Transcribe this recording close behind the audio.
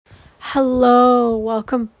Hello,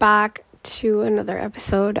 welcome back to another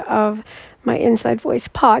episode of my Inside Voice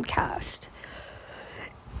podcast.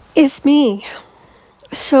 It's me.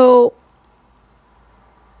 So,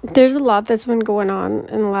 there's a lot that's been going on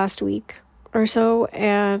in the last week or so,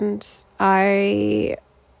 and I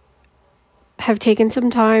have taken some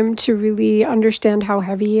time to really understand how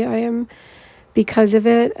heavy I am because of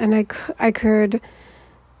it, and I could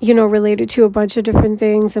related to a bunch of different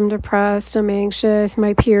things. I'm depressed, I'm anxious,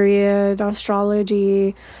 my period,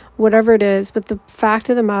 astrology, whatever it is. But the fact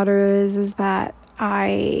of the matter is that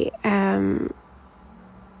I am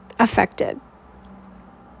affected.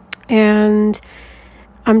 And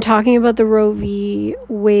I'm talking about the Roe v.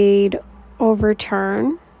 Wade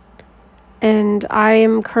overturn. And I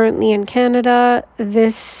am currently in Canada.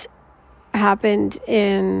 This happened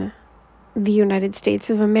in the United States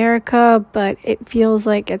of America, but it feels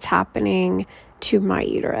like it's happening to my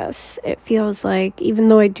uterus. It feels like, even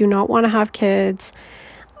though I do not want to have kids,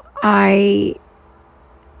 abortion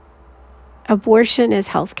is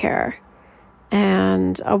healthcare,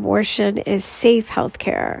 and abortion is safe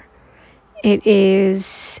healthcare. It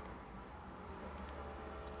is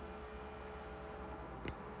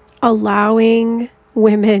allowing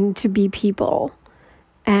women to be people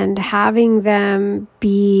and having them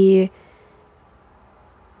be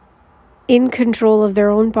in control of their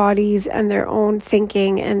own bodies and their own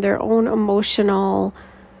thinking and their own emotional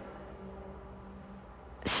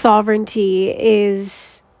sovereignty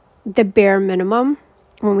is the bare minimum.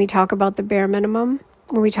 When we talk about the bare minimum,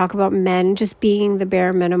 when we talk about men just being the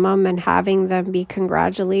bare minimum and having them be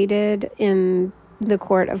congratulated in the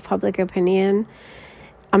court of public opinion,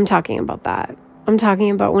 I'm talking about that. I'm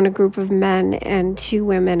talking about when a group of men and two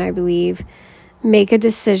women, I believe, make a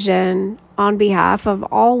decision on behalf of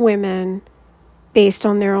all women based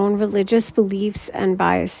on their own religious beliefs and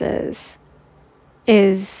biases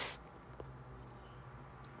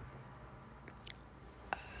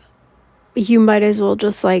you might as well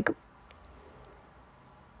just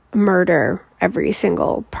murder every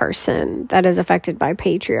single person that is affected by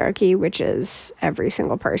patriarchy, which is every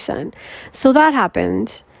single person. So that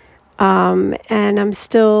happened. And I'm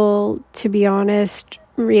still, to be honest,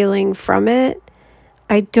 reeling from it.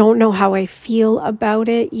 I don't know how I feel about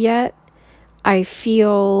it yet. I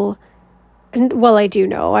do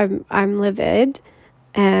know. I'm livid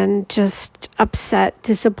and just upset,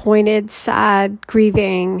 disappointed, sad,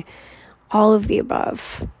 grieving, all of the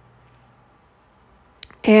above.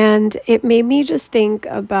 And it made me just think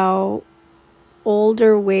about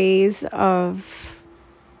older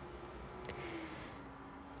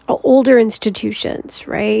institutions,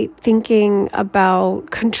 right? Thinking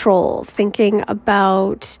about control, thinking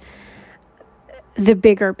about the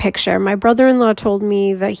bigger picture. My brother-in-law told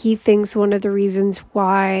me that he thinks one of the reasons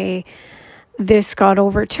why this got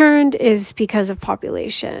overturned is because of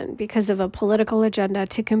population, because of a political agenda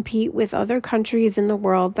to compete with other countries in the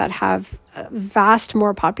world that have vast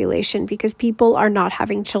more population, because people are not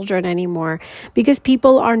having children anymore, because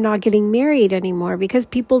people are not getting married anymore, because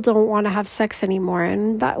people don't want to have sex anymore.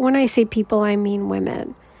 And that, when I say people, I mean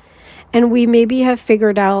women. And we maybe have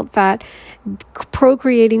figured out that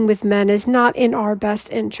procreating with men is not in our best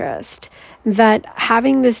interest. That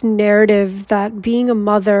having this narrative that being a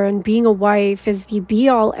mother and being a wife is the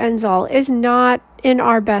be-all, ends-all is not in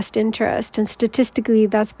our best interest. And statistically,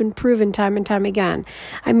 that's been proven time and time again.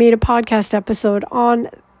 I made a podcast episode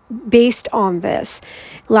based on this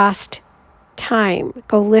last time.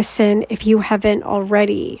 Go listen if you haven't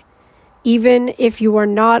already. Even if you are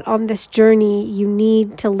not on this journey, you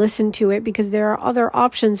need to listen to it, because there are other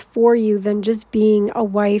options for you than just being a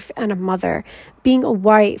wife and a mother. Being a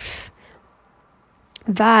wife,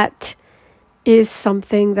 that is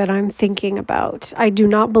something that I'm thinking about. I do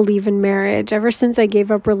not believe in marriage. Ever since I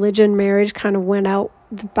gave up religion, marriage kind of went out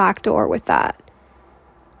the back door with that.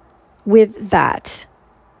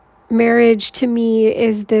 Marriage to me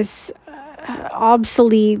is this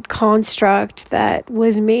obsolete construct that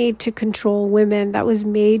was made to control women, that was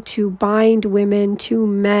made to bind women to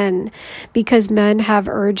men, because men have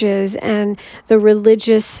urges, and the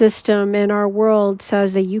religious system in our world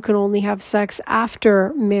says that you can only have sex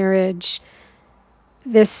after marriage.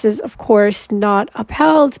 This is, of course, not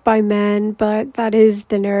upheld by men, but that is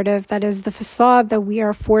the narrative, that is the facade that we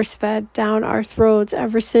are force-fed down our throats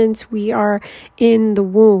ever since we are in the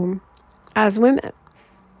womb as women.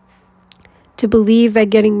 To believe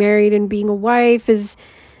that getting married and being a wife is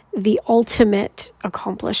the ultimate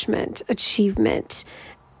accomplishment, achievement,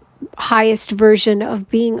 highest version of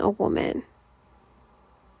being a woman.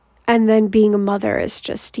 And then being a mother is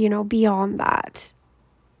just, beyond that.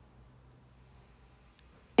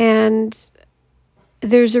 And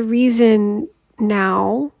there's a reason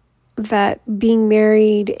now that being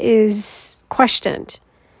married is questioned.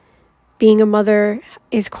 Being a mother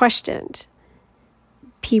is questioned.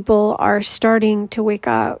 People are starting to wake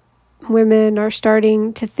up. Women are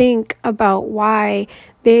starting to think about why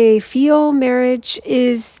they feel marriage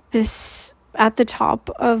is this at the top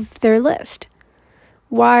of their list.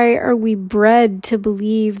 Why are we bred to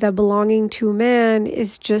believe that belonging to a man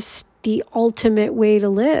is just the ultimate way to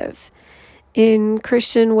live? In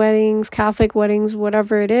Christian weddings, Catholic weddings,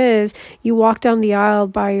 whatever it is, you walk down the aisle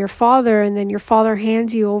by your father and then your father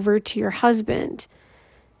hands you over to your husband.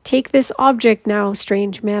 Take this object now,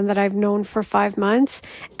 strange man that I've known for 5 months,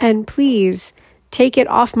 and please take it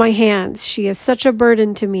off my hands. She is such a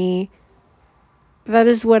burden to me. That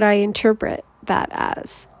is what I interpret that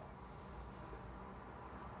as.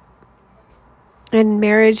 And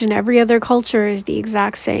marriage in every other culture is the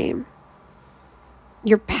exact same.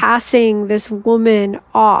 You're passing this woman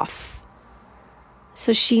off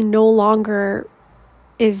so she no longer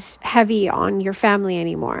is heavy on your family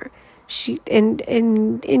anymore. She in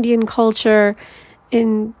Indian culture,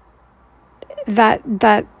 in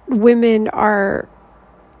that women are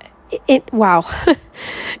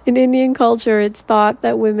in Indian culture, it's thought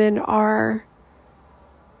that women are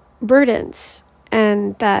burdens,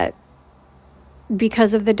 and that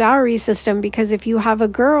because of the dowry system, because if you have a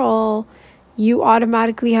girl, you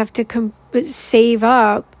automatically have to save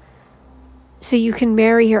up so you can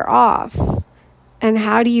marry her off. And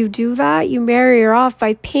how do you do that? You marry her off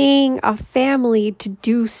by paying a family to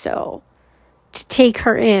do so, to take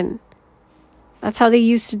her in. That's how they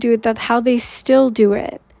used to do it. That's how they still do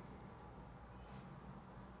it.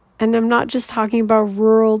 And I'm not just talking about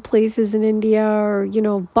rural places in India or,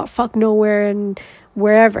 buttfuck nowhere and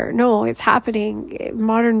wherever. No, it's happening.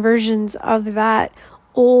 Modern versions of that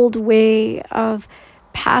old way of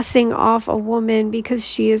passing off a woman because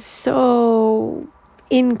she is so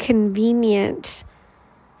inconvenient.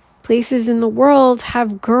 Places in the world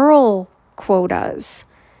have girl quotas.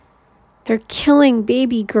 They're killing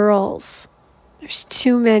baby girls. There's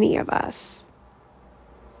too many of us.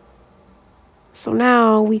 So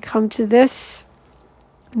now we come to this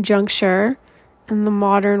juncture in the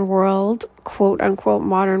modern world, quote unquote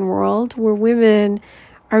modern world, where women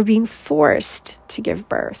are being forced to give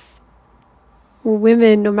birth. Where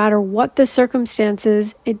women, no matter what the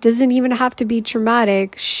circumstances, it doesn't even have to be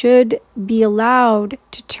traumatic, should be allowed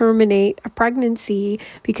to terminate a pregnancy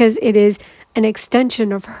because it is an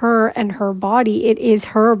extension of her and her body. It is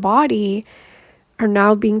her body, are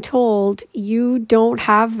now being told, you don't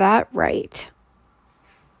have that right.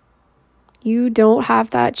 You don't have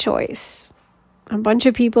that choice. A bunch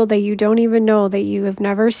of people that you don't even know, that you have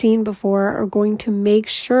never seen before, are going to make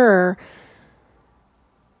sure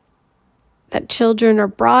that children are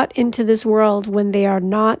brought into this world when they are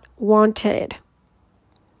not wanted.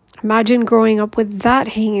 Imagine growing up with that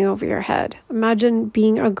hanging over your head. Imagine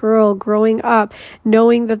being a girl growing up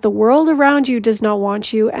knowing that the world around you does not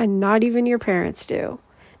want you, and not even your parents do.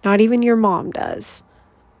 Not even your mom does.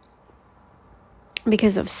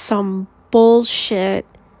 Because of some bullshit.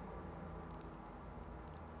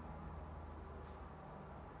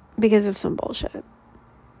 Because of some bullshit.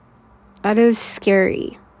 That is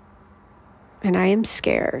scary. And I am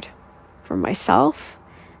scared for myself,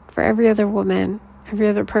 for every other woman, every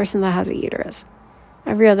other person that has a uterus,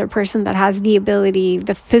 every other person that has the ability,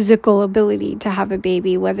 the physical ability to have a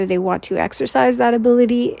baby, whether they want to exercise that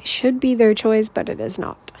ability, it should be their choice, but it is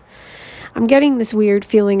not. I'm getting this weird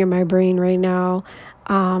feeling in my brain right now.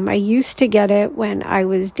 I used to get it when I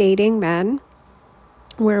was dating men,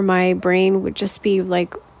 where my brain would just be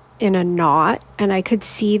like in a knot, and I could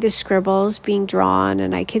see the scribbles being drawn,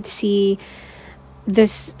 and I could see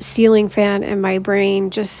this ceiling fan in my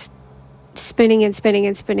brain just spinning and spinning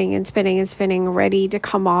and spinning and spinning and spinning, ready to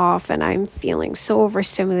come off. And I'm feeling so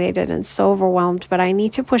overstimulated and so overwhelmed, but I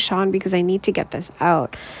need to push on because I need to get this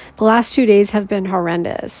out. The last 2 days have been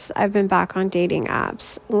horrendous. I've been back on dating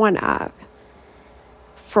apps, one app,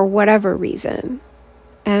 for whatever reason.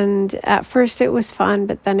 And at first it was fun,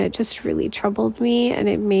 but then it just really troubled me, and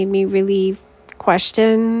it made me really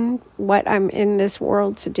question what I'm in this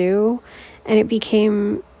world to do. And it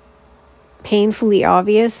became painfully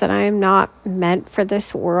obvious that I am not meant for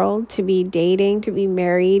this world to be dating, to be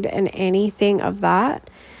married, and anything of that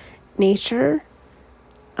nature,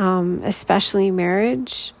 especially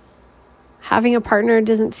marriage. Having a partner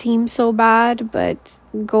doesn't seem so bad, but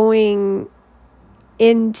going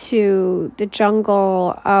into the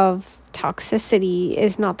jungle of toxicity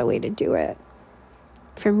is not the way to do it.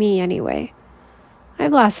 For me, anyway. I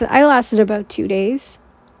lasted about 2 days.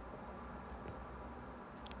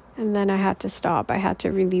 And then I had to stop. I had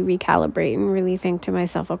to really recalibrate and really think to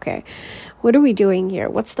myself, okay, what are we doing here?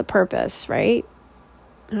 What's the purpose, right?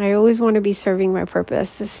 I always want to be serving my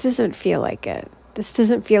purpose. This doesn't feel like it. This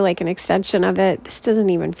doesn't feel like an extension of it. This doesn't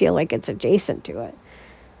even feel like it's adjacent to it.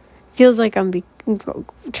 It feels like I'm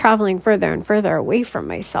traveling further and further away from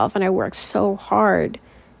myself. And I work so hard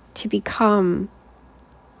to become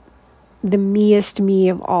the meest me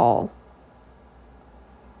of all.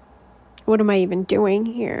 What am I even doing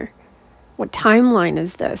here? What timeline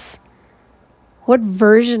is this? What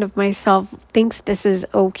version of myself thinks this is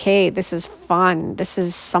okay? This is fun. This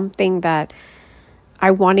is something that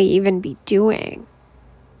I want to even be doing.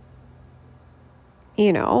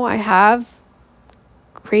 You know, I have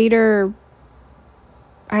I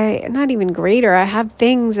have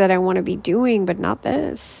things that I want to be doing, but not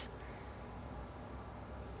this.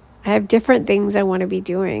 I have different things I want to be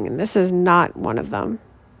doing, and this is not one of them.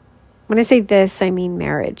 When I say this, I mean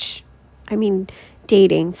marriage. I mean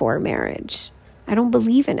dating for marriage. I don't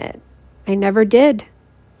believe in it. I never did.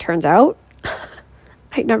 Turns out,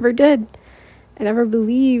 I never did. I never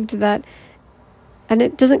believed that. And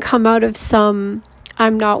it doesn't come out of some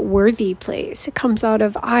I'm not worthy place. It comes out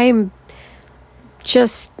of I'm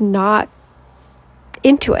just not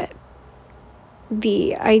into it.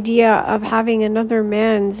 The idea of having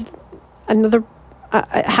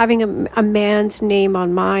having a man's name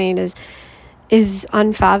on mine is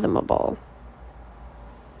unfathomable.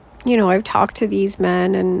 You know, I've talked to these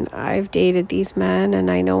men and I've dated these men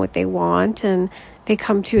and I know what they want, and they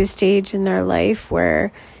come to a stage in their life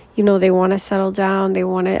where, you know, they want to settle down.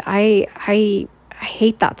 I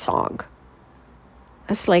hate that song.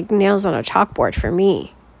 That's like nails on a chalkboard for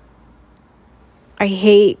me. I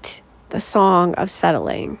hate the song of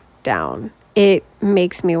settling down. It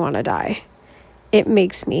makes me want to die. It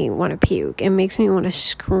makes me want to puke. It makes me want to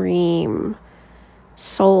scream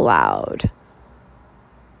so loud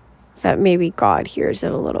that maybe God hears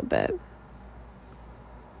it a little bit.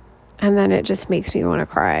 And then it just makes me want to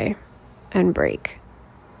cry and break.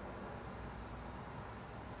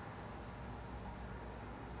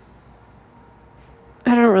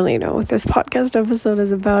 I don't really know what this podcast episode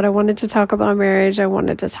is about. I wanted to talk about marriage. I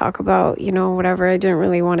wanted to talk about, you know, whatever. I didn't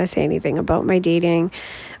really want to say anything about my dating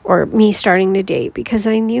or me starting to date because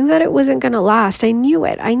I knew that it wasn't going to last. I knew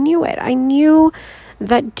it. I knew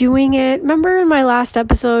that doing it. Remember in my last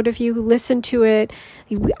episode, if you listen to it,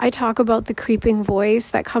 I talk about the creeping voice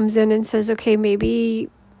that comes in and says, okay, maybe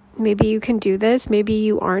you can do this. Maybe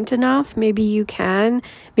you aren't enough. Maybe you can.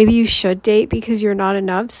 Maybe you should date because you're not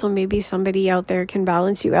enough. So maybe somebody out there can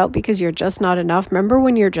balance you out because you're just not enough. Remember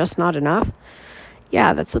when you're just not enough?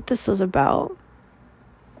 Yeah, that's what this was about.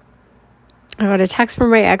 I got a text from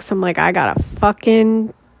my ex. I'm like, I gotta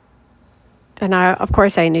fucking... And of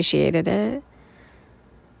course I initiated it.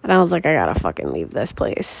 And I was like, I gotta fucking leave this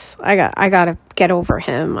place. I gotta get over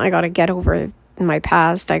him. I gotta get over my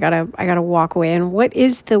past. I gotta walk away. And what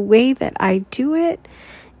is the way that I do it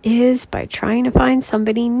is by trying to find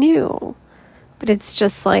somebody new. But it's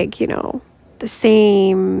just like, you know, the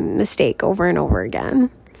same mistake over and over again.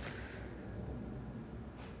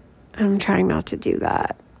 I'm trying not to do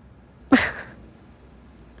that.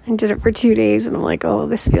 I did it for 2 days and I'm like, oh,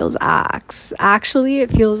 this feels actually, it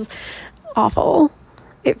feels awful.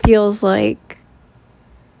 It feels like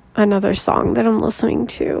another song that I'm listening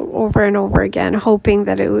to over and over again, hoping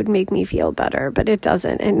that it would make me feel better, but it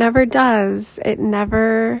doesn't. It never does. It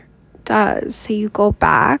never does. So you go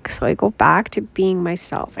back. So I go back to being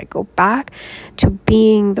myself. I go back to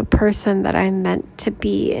being the person that I'm meant to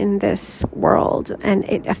be in this world, and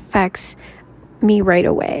it affects me right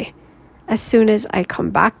away. As soon as I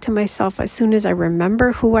come back to myself, as soon as I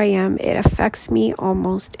remember who I am, it affects me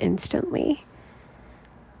almost instantly.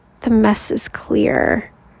 The mess is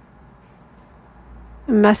clear.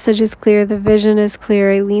 The message is clear. The vision is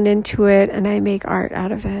clear. I lean into it and I make art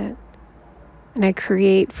out of it. And I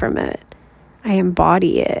create from it. I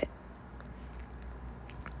embody it.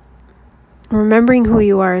 Remembering who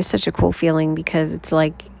you are is such a cool feeling because it's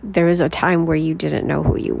like there was a time where you didn't know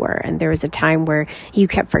who you were, and there was a time where you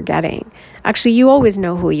kept forgetting. Actually, you always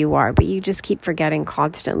know who you are, but you just keep forgetting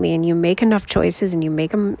constantly, and you make enough choices and you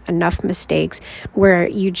make enough mistakes where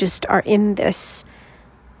you just are in this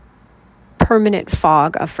permanent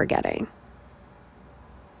fog of forgetting.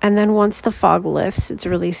 And then once the fog lifts, it's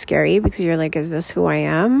really scary because you're like, is this who I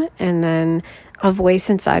am? And then a voice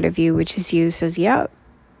inside of you, which is you, says, yep.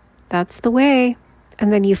 That's the way.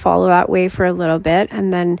 And then you follow that way for a little bit.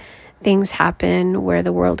 And then things happen where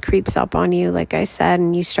the world creeps up on you, like I said,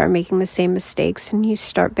 and you start making the same mistakes and you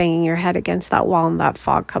start banging your head against that wall and that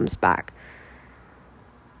fog comes back.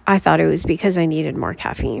 I thought it was because I needed more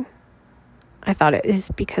caffeine. I thought it was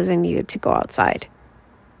because I needed to go outside.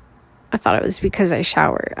 I thought it was because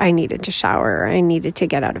I needed to shower, or I needed to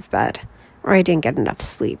get out of bed, or I didn't get enough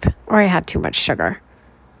sleep, or I had too much sugar.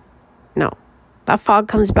 No, that fog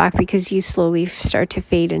comes back because you slowly start to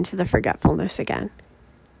fade into the forgetfulness again.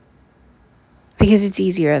 Because it's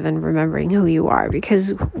easier than remembering who you are,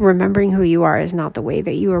 because remembering who you are is not the way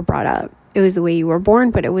that you were brought up. It was the way you were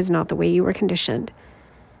born, but it was not the way you were conditioned.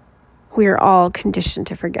 We are all conditioned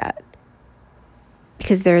to forget,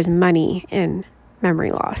 because there is money in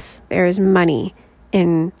memory loss. There is money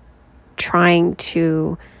in trying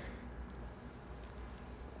to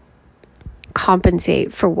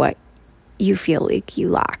compensate for what you feel like you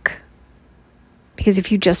lack. Because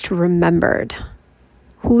if you just remembered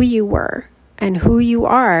who you were and who you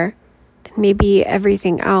are, then maybe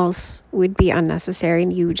everything else would be unnecessary,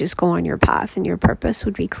 and you would just go on your path, and your purpose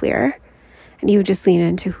would be clear, and you would just lean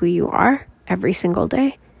into who you are every single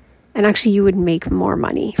day. And actually, you would make more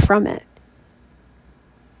money from it.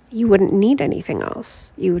 You wouldn't need anything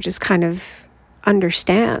else. You would just kind of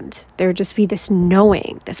understand. There would just be this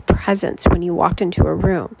knowing, this presence when you walked into a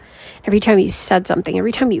room. Every time you said something,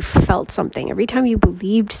 every time you felt something, every time you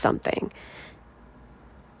believed something,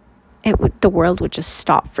 the world would just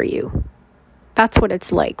stop for you. That's what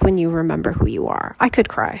it's like when you remember who you are. I could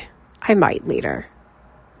cry. I might later.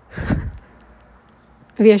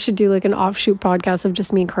 Maybe I should do like an offshoot podcast of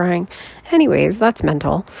just me crying. Anyways, that's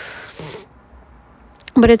mental.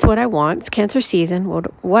 But it's what I want. It's Cancer season.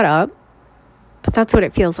 What up? But that's what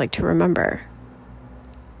it feels like to remember.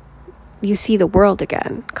 You see the world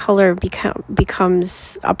again. Color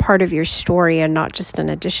becomes a part of your story and not just an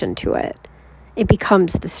addition to it. It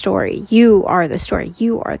becomes the story. You are the story.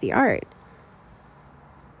 You are the art.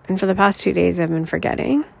 And for the past 2 days, I've been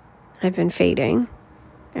forgetting. I've been fading.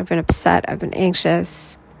 I've been upset. I've been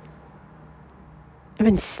anxious. I've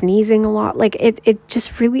been sneezing a lot. Like it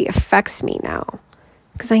just really affects me now.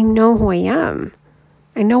 Because I know who I am.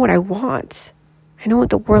 I know what I want. I know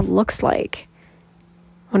what the world looks like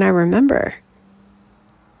when I remember.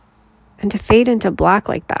 And to fade into black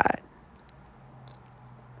like that,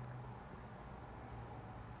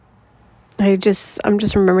 I'm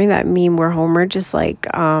just remembering that meme where Homer just like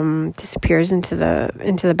disappears into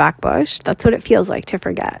the back bush. That's what it feels like to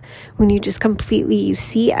forget. When you just you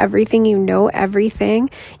see everything, you know everything,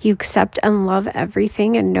 you accept and love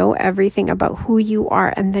everything and know everything about who you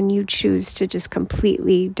are, and then you choose to just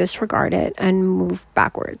completely disregard it and move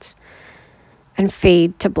backwards and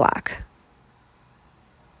fade to black.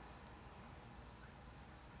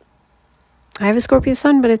 I have a Scorpio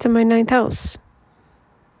sun, but it's in my 9th house.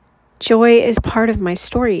 Joy is part of my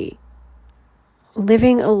story.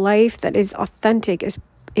 Living a life that is authentic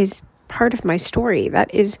is part of my story.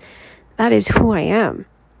 That is who I am.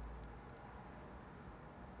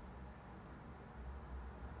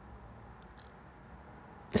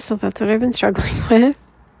 So that's what I've been struggling with.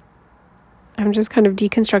 I'm just kind of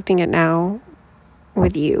deconstructing it now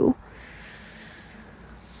with you.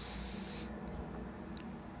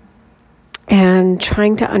 And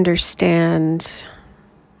trying to understand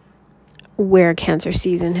where Cancer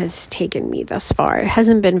season has taken me thus far. It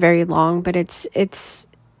hasn't been very long, but it's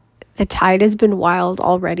the tide has been wild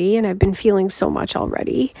already, and I've been feeling so much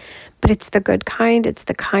already. But it's the good kind. It's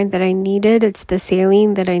the kind that I needed. It's the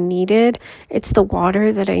saline that I needed. It's the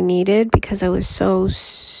water that I needed because I was so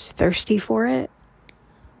thirsty for it.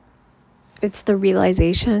 It's the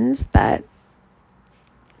realizations that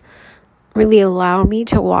really allow me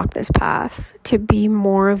to walk this path, to be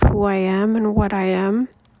more of who I am and what I am.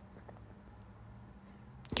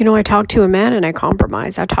 You know, I talk to a man and I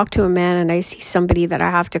compromise. I talk to a man and I see somebody that I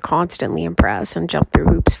have to constantly impress and jump through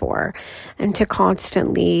hoops for, and to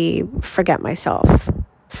constantly forget myself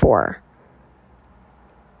for.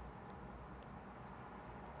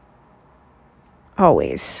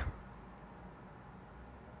 Always.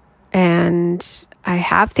 And I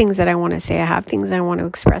have things that I want to say. I have things I want to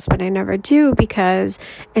express, but I never do because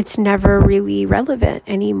it's never really relevant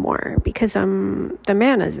anymore because the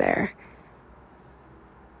man is there.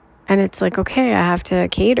 And it's like, okay, I have to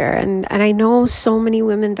cater. And I know so many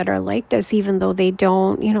women that are like this, even though they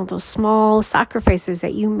don't, those small sacrifices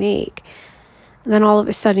that you make. And then all of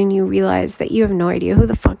a sudden you realize that you have no idea who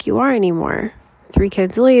the fuck you are anymore. 3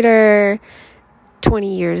 kids later,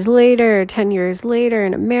 20 years later, 10 years later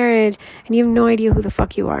in a marriage, and you have no idea who the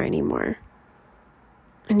fuck you are anymore.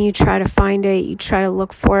 And you try to find it, you try to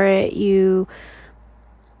look for it, you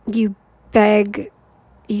beg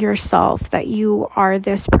yourself that you are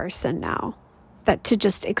this person now, that to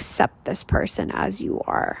just accept this person as you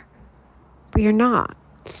are. But you're not.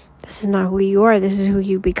 This is not who you are. This is who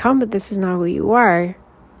you become, but this is not who you are.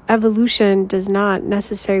 Evolution does not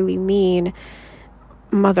necessarily mean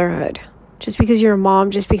motherhood. Just because you're a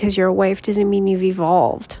mom, just because you're a wife, doesn't mean you've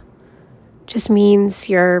evolved. Just means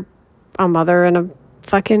you're a mother and a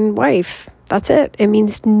fucking wife. That's it. It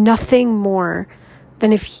means nothing more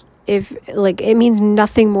than if it means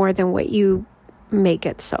nothing more than what you make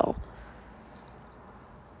it so.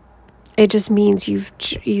 It just means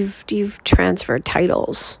you've transferred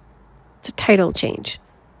titles. It's a title change,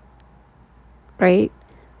 right?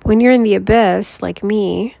 When you're in the abyss, like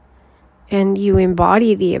me, and you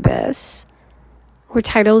embody the abyss, where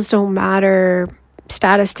titles don't matter,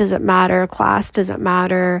 status doesn't matter, class doesn't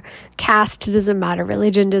matter, caste doesn't matter,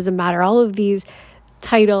 religion doesn't matter, all of these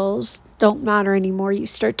titles don't matter anymore. You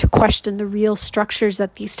start to question the real structures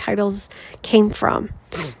that these titles came from.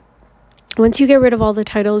 Once you get rid of all the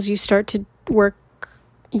titles, you start to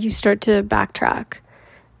backtrack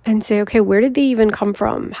and say, okay, where did they even come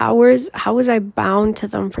from? How was I bound to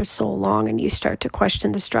them for so long? And you start to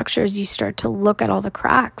question the structures. You start to look at all the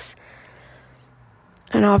cracks.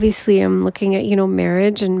 And obviously I'm looking at,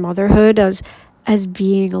 marriage and motherhood as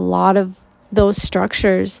being a lot of those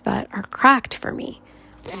structures that are cracked for me.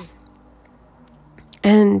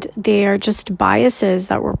 And they are just biases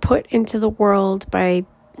that were put into the world by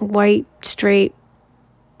white, straight,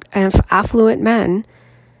 and affluent men,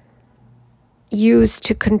 used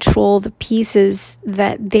to control the pieces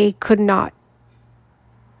that they could not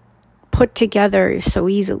put together so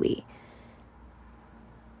easily.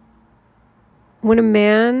 When a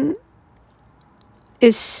man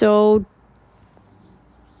is so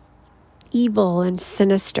evil and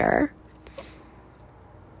sinister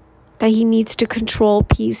that he needs to control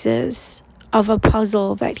pieces of a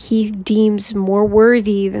puzzle that he deems more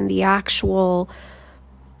worthy than the actual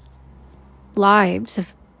lives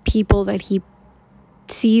of people that he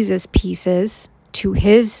sees as pieces to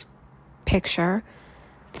his picture,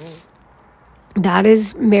 that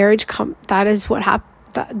is marriage. That is what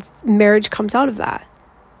that marriage comes out of that.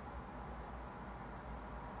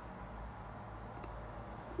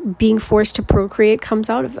 Being forced to procreate comes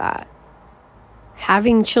out of that.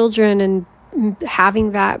 Having children and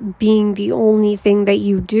having that being the only thing that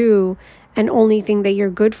you do and only thing that you're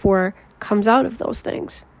good for comes out of those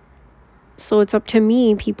things. So it's up to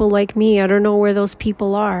me, people like me. I don't know where those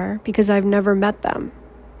people are because I've never met them,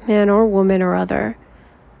 man or woman or other,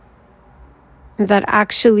 that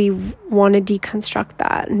actually want to deconstruct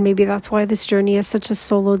that. And maybe that's why this journey is such a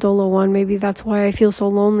solo dolo one. Maybe that's why I feel so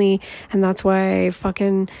lonely, and that's why I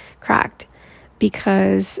fucking cracked,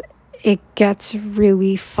 because it gets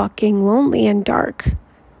really fucking lonely and dark.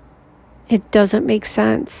 It doesn't make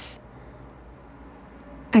sense.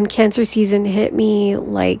 And cancer season hit me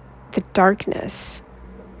like the darkness.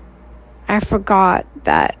 I forgot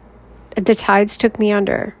that the tides took me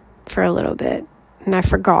under for a little bit, and I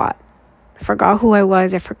forgot who I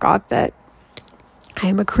was. I forgot that I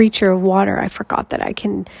am a creature of water. I forgot that I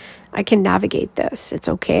can navigate this. It's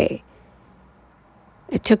okay.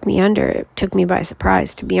 It took me under. It took me by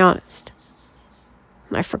surprise, to be honest.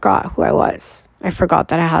 And I forgot who I was. I forgot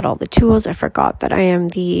that I had all the tools. I forgot that I am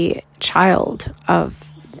the child of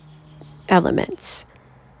elements.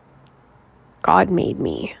 God made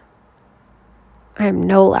me. I am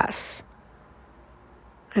no less.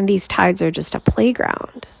 And these tides are just a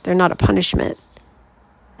playground. They're not a punishment.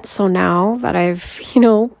 So now that I've,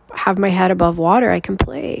 have my head above water, I can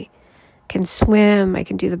play. I can swim. I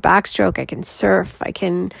can do the backstroke. I can surf. I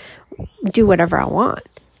can do whatever I want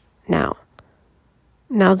now.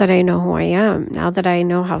 Now that I know who I am. Now that I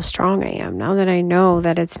know how strong I am. Now that I know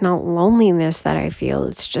that it's not loneliness that I feel.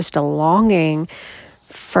 It's just a longing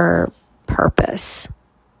for purpose.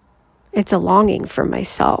 It's a longing for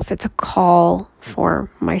myself. It's a call for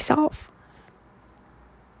myself.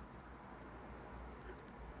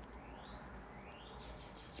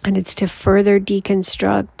 And it's to further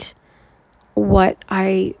deconstruct what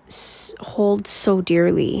I hold so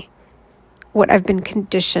dearly, what I've been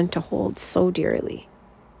conditioned to hold so dearly.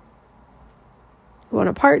 You want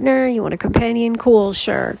a partner? You want a companion? Cool,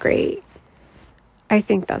 sure, great. I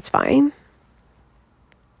think that's fine.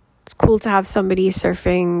 It's cool to have somebody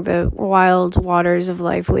surfing the wild waters of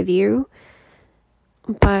life with you.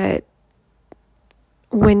 But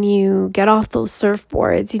when you get off those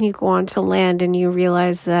surfboards and you go onto land and you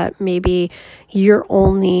realize that maybe your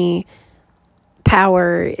only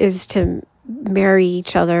power is to marry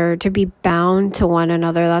each other, to be bound to one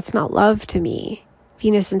another, that's not love to me.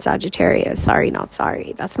 Venus and Sagittarius, sorry, not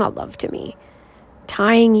sorry. That's not love to me.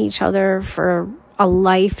 Tying each other for a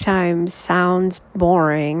lifetime sounds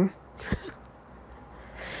boring.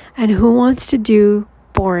 And who wants to do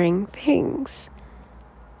boring things?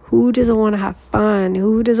 Who doesn't want to have fun?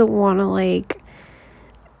 Who doesn't want to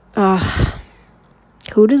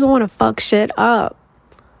who doesn't want to fuck shit up?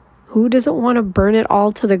 Who doesn't want to burn it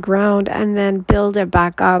all to the ground and then build it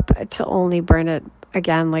back up to only burn it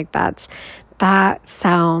again? Like that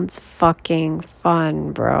sounds fucking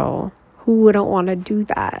fun, bro. Who wouldn't want to do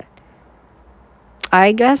that?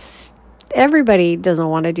 I guess everybody doesn't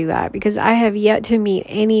want to do that, because I have yet to meet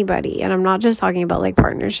anybody, and I'm not just talking about like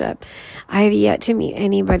partnership. I have yet to meet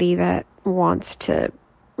anybody that wants to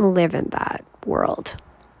live in that world,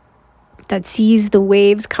 that sees the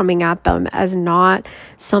waves coming at them as not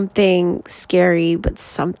something scary, but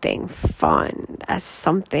something fun, as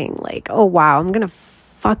something like, oh wow, I'm going to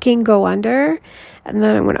fucking go under, and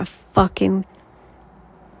then I'm going to fucking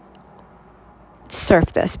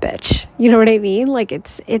surf this bitch. You know what I mean? Like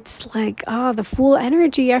it's like, the fool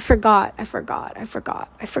energy. I forgot.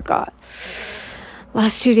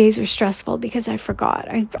 Last 2 days were stressful because I forgot.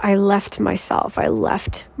 I left myself.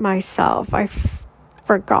 I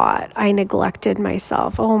forgot. I neglected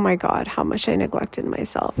myself. Oh my God, how much I neglected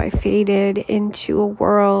myself. I faded into a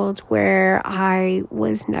world where I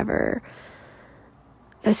was never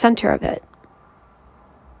the center of it.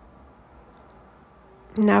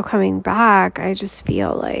 Now coming back, I just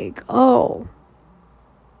feel like, oh,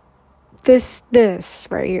 this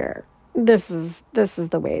right here, this is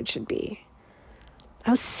the way it should be. I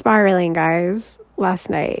was spiraling, guys, last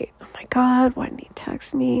night. Oh my God, why didn't he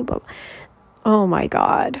text me? But oh my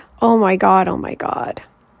God.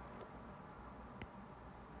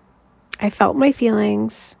 I felt my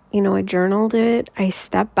feelings, I journaled it. I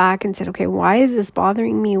stepped back and said, okay, why is this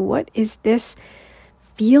bothering me? What is this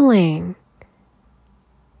feeling?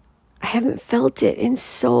 I haven't felt it in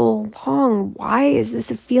so long. Why is this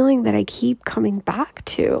a feeling that I keep coming back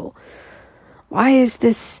to? Why is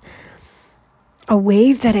this a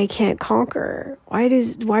wave that I can't conquer? Why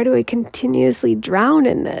do I continuously drown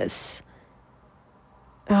in this?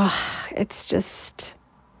 It's just...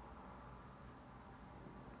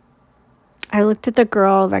 I looked at the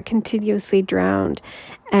girl that continuously drowned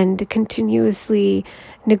and continuously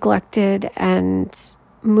neglected and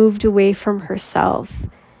moved away from herself.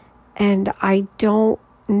 And I don't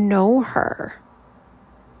know her.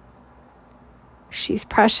 She's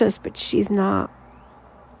precious, but she's not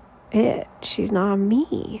it. She's not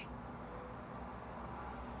me.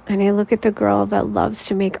 And I look at the girl that loves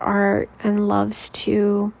to make art and loves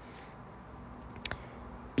to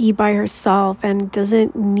be by herself and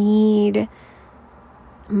doesn't need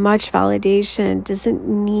much validation, doesn't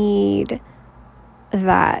need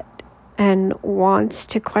that, and wants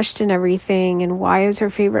to question everything, and why is her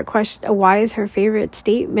favorite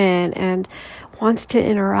statement, and wants to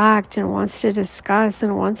interact and wants to discuss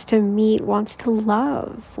and wants to meet, wants to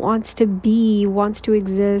love, wants to be, wants to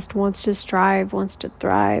exist, wants to strive, wants to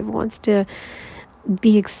thrive, wants to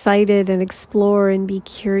be excited and explore and be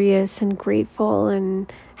curious and grateful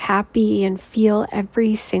and happy and feel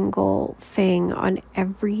every single thing on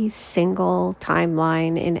every single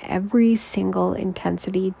timeline in every single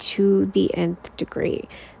intensity to the nth degree.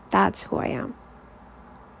 That's who I am.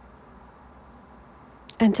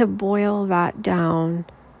 And to boil that down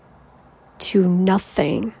to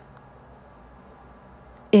nothing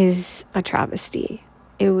is a travesty.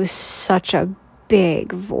 It was such a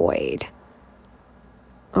big void.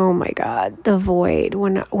 Oh my God, the void.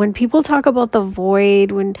 When people talk about the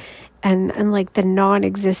void, and like the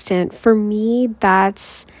non-existent, for me,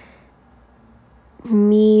 that's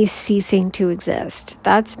me ceasing to exist.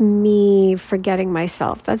 That's me forgetting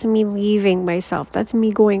myself. That's me leaving myself. That's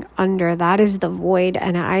me going under. That is the void.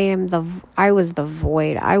 And I was the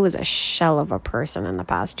void. I was a shell of a person in the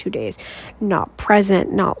past 2 days. Not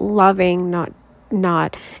present, not loving,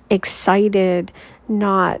 not excited,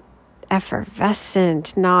 not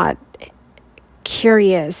effervescent, not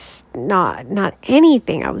curious, not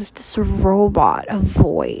anything. I was this robot, a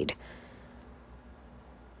void.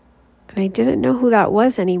 And I didn't know who that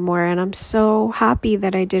was anymore. And I'm so happy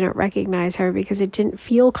that I didn't recognize her, because it didn't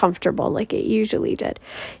feel comfortable like it usually did.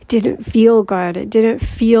 It didn't feel good. It didn't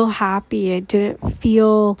feel happy. It didn't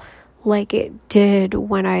feel like it did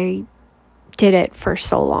when I did it for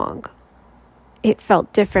so long. It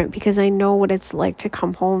felt different because I know what it's like to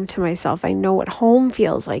come home to myself. I know what home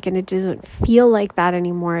feels like, and it doesn't feel like that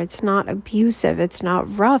anymore. It's not abusive. It's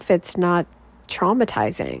not rough. It's not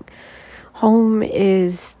traumatizing. Home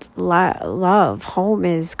is love. Home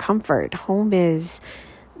is comfort. Home is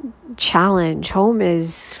challenge. Home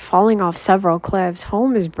is falling off several cliffs.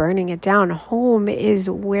 Home is burning it down. Home is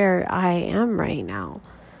where I am right now.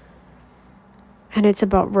 And it's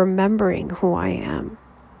about remembering who I am.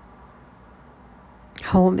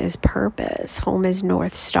 Home is purpose. Home is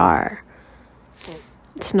North Star.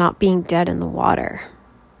 It's not being dead in the water.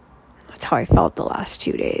 That's how I felt the last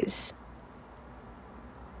 2 days.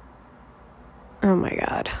 Oh my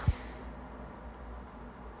God.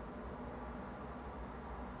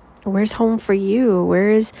 Where's home for you?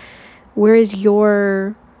 Where is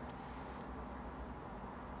your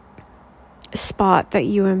spot that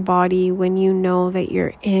you embody when you know that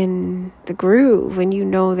you're in the groove, when you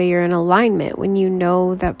know that you're in alignment, when you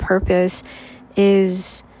know that purpose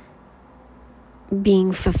is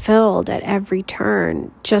being fulfilled at every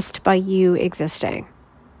turn just by you existing?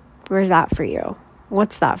 Where's that for you?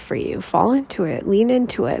 What's that for you? Fall into it. Lean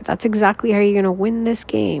into it. That's exactly how you're going to win this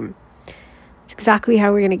game. It's exactly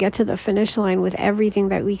how we're going to get to the finish line with everything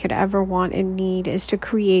that we could ever want and need, is to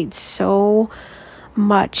create so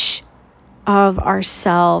much of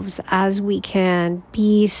ourselves as we can,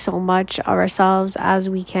 be so much of ourselves as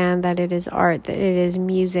we can, that it is art, that it is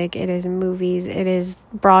music, it is movies, it is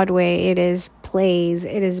Broadway, it is plays,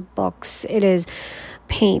 it is books, it is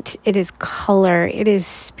paint, it is color, it is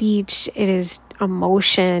speech, it is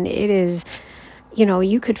emotion, it is,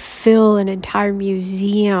 you could fill an entire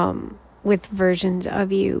museum with versions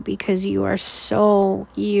of you, because you are so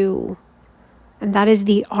you. And that is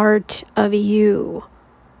the art of you.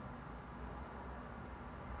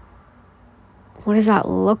 What does that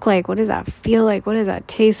look like? What does that feel like? What does that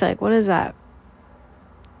taste like? What is that,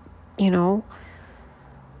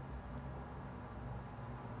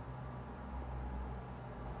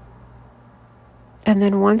 And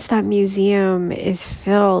then once that museum is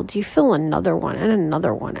filled, you fill another one and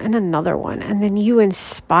another one and another one. And then you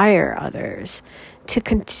inspire others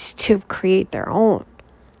to create their own.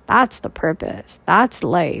 That's the purpose. That's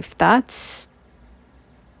life. That's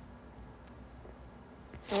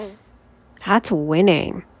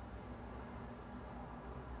winning.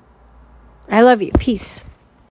 I love you. Peace.